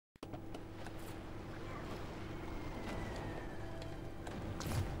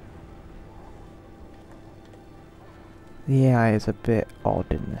The AI is a bit odd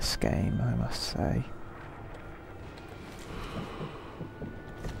in this game, I must say.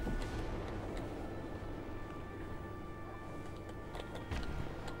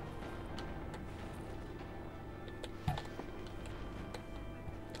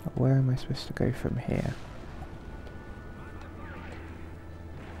 Where am I supposed to go from here?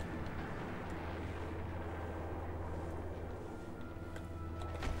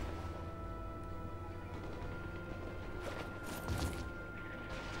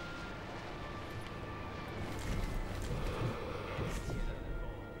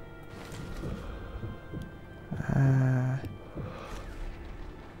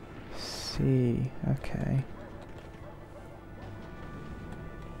 See, okay.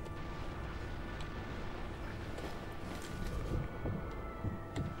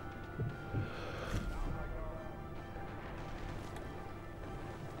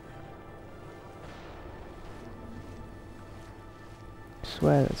 I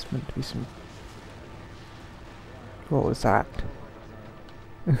swear there's meant to be some... What was that?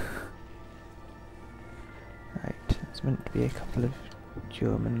 Right, there's meant to be a couple of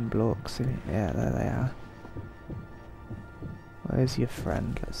German blocks in it. Yeah, there they are. Where's your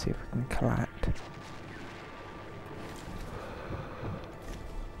friend? Let's see if we can collect.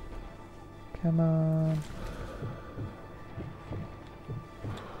 Come on.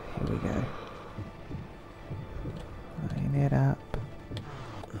 Here we go. Line it up.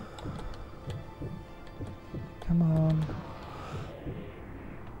 Come on.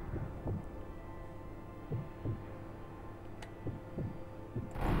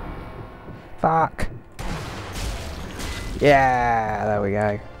 Fuck! Yeah, there we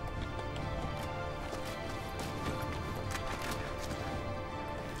go.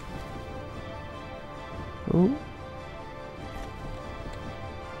 Ooh.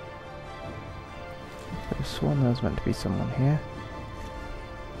 I could have sworn there was meant to be someone here.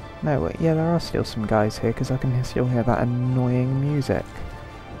 No, wait, yeah, there are still some guys here because I can still hear that annoying music.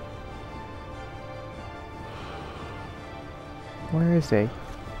 Where is he?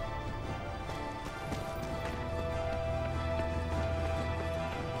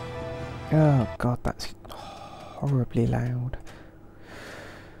 Oh god, that's horribly loud.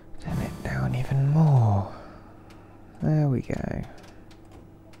 Turn it down even more. There we go.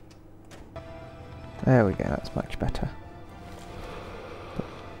 There we go, that's much better. But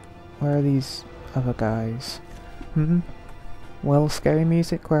where are these other guys? Well, scary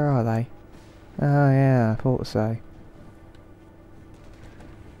music, where are they? Oh yeah, I thought so.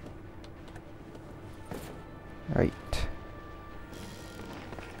 Right.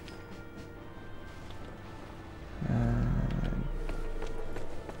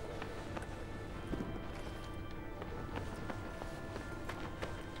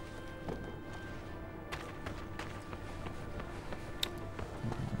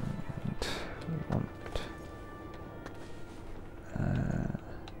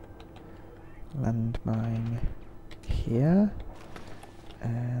 Landmine here,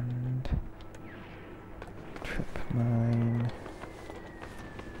 and trip mine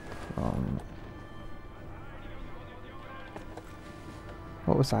from...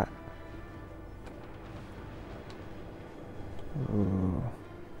 What was that? Ooh.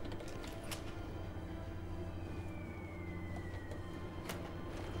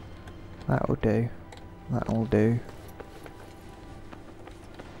 That'll do. That'll do.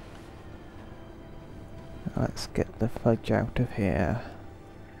 Let's get the fudge out of here.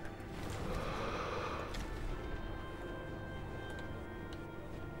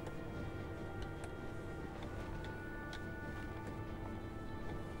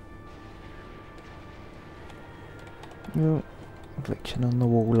 Oh, glitching on the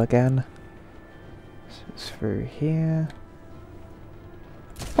wall again. So it's through here.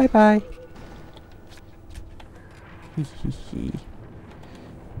 Bye bye. Hee hee hee.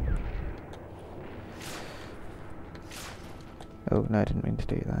 Oh no, I didn't mean to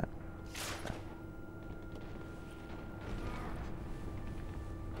do that.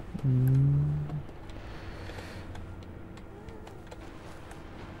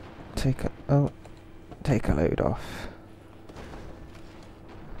 Take a load off.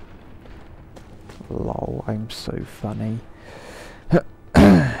 Lol, I'm so funny.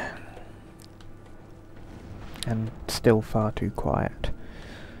 And still far too quiet.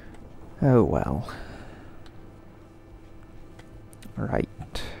 Oh well. Right.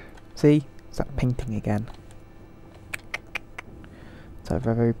 See? It's that painting again. It's a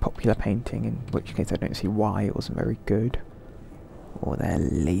very popular painting, in which case I don't see why it wasn't very good. Or they're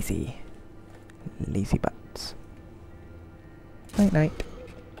lazy. Lazy butts. Night night.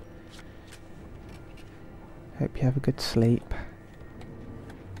 Hope you have a good sleep.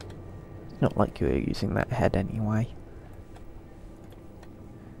 Not like you were using that head anyway.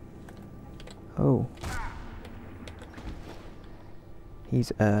 Oh.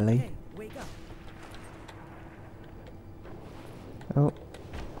 He's early. Hey, wake up. Oh.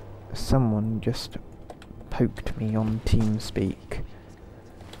 Someone just poked me on TeamSpeak.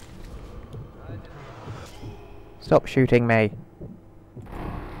 Stop shooting me!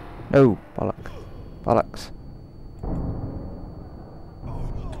 No! Bollocks. Bollocks!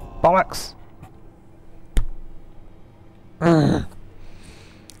 Let's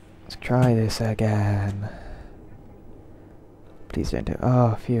try this again. Please don't do it.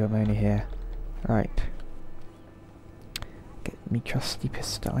 Oh, phew, I'm only here. Right. Get me trusty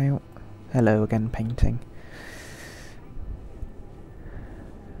pistol out. Hello again, painting.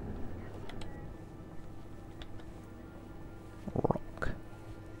 Rock.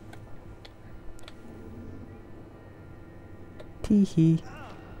 Teehee.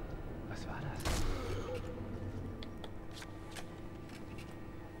 Was war das?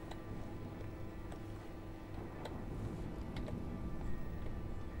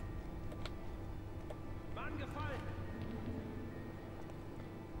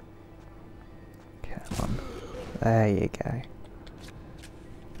 Come on. There you go.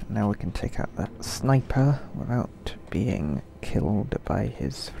 Now we can take out that sniper without being killed by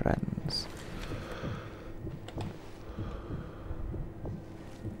his friends.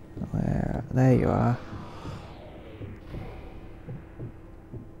 There you are.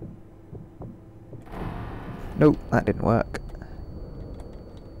 Nope, that didn't work.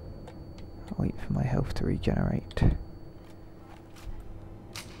 I'll wait for my health to regenerate.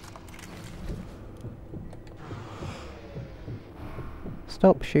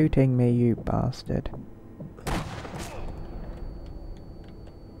 Stop shooting me, you bastard.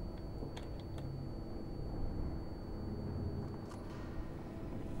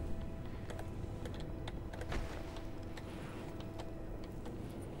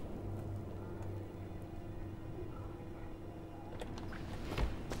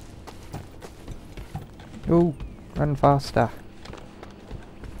 Ooh, run faster.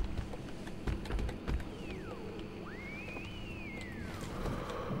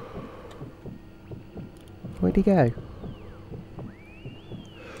 Where'd he go?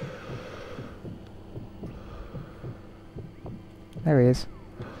 There he is.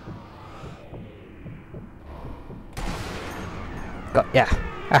 Got ya!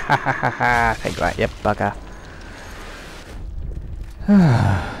 Ha ha ha ha ha! Take that, you bugger.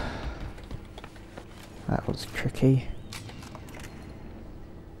 That was tricky.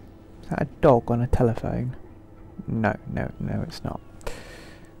 Is that a dog on a telephone? No, it's not.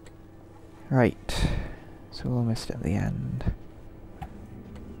 Right. So we're almost at the end.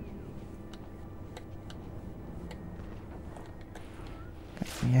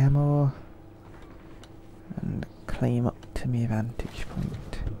 Get me ammo. And claim up to my vantage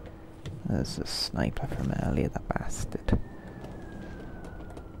point. There's a sniper from earlier, that bastard.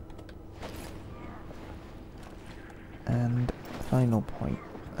 And final point.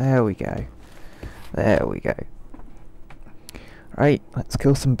 There we go. There we go. Right, let's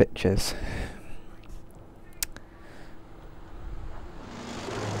kill some bitches.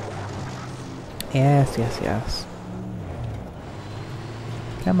 Yes, yes, yes.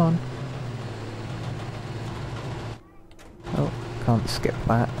 Come on. Oh, can't skip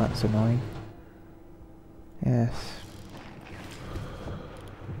that, that's annoying. Yes.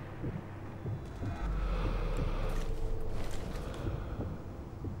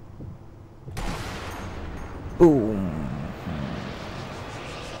 Boom.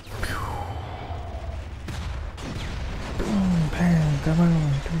 Boom, bang, come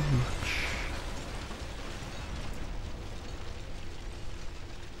on, dude.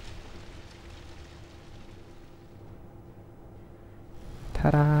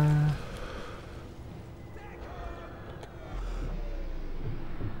 Ta-da!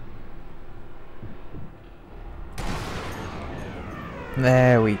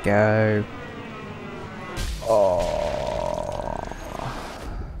 There we go. Oh.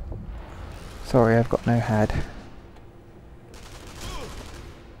 Sorry, I've got no head.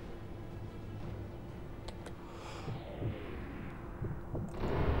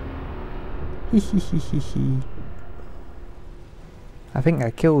 Hehehehe. I think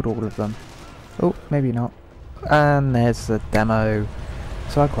I killed all of them. Oh, maybe not. And there's the demo.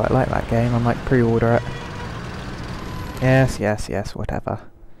 So I quite like that game, I might pre-order it. Yes, yes, yes, whatever.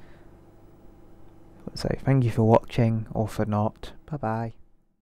 So thank you for watching, or for not. Bye bye.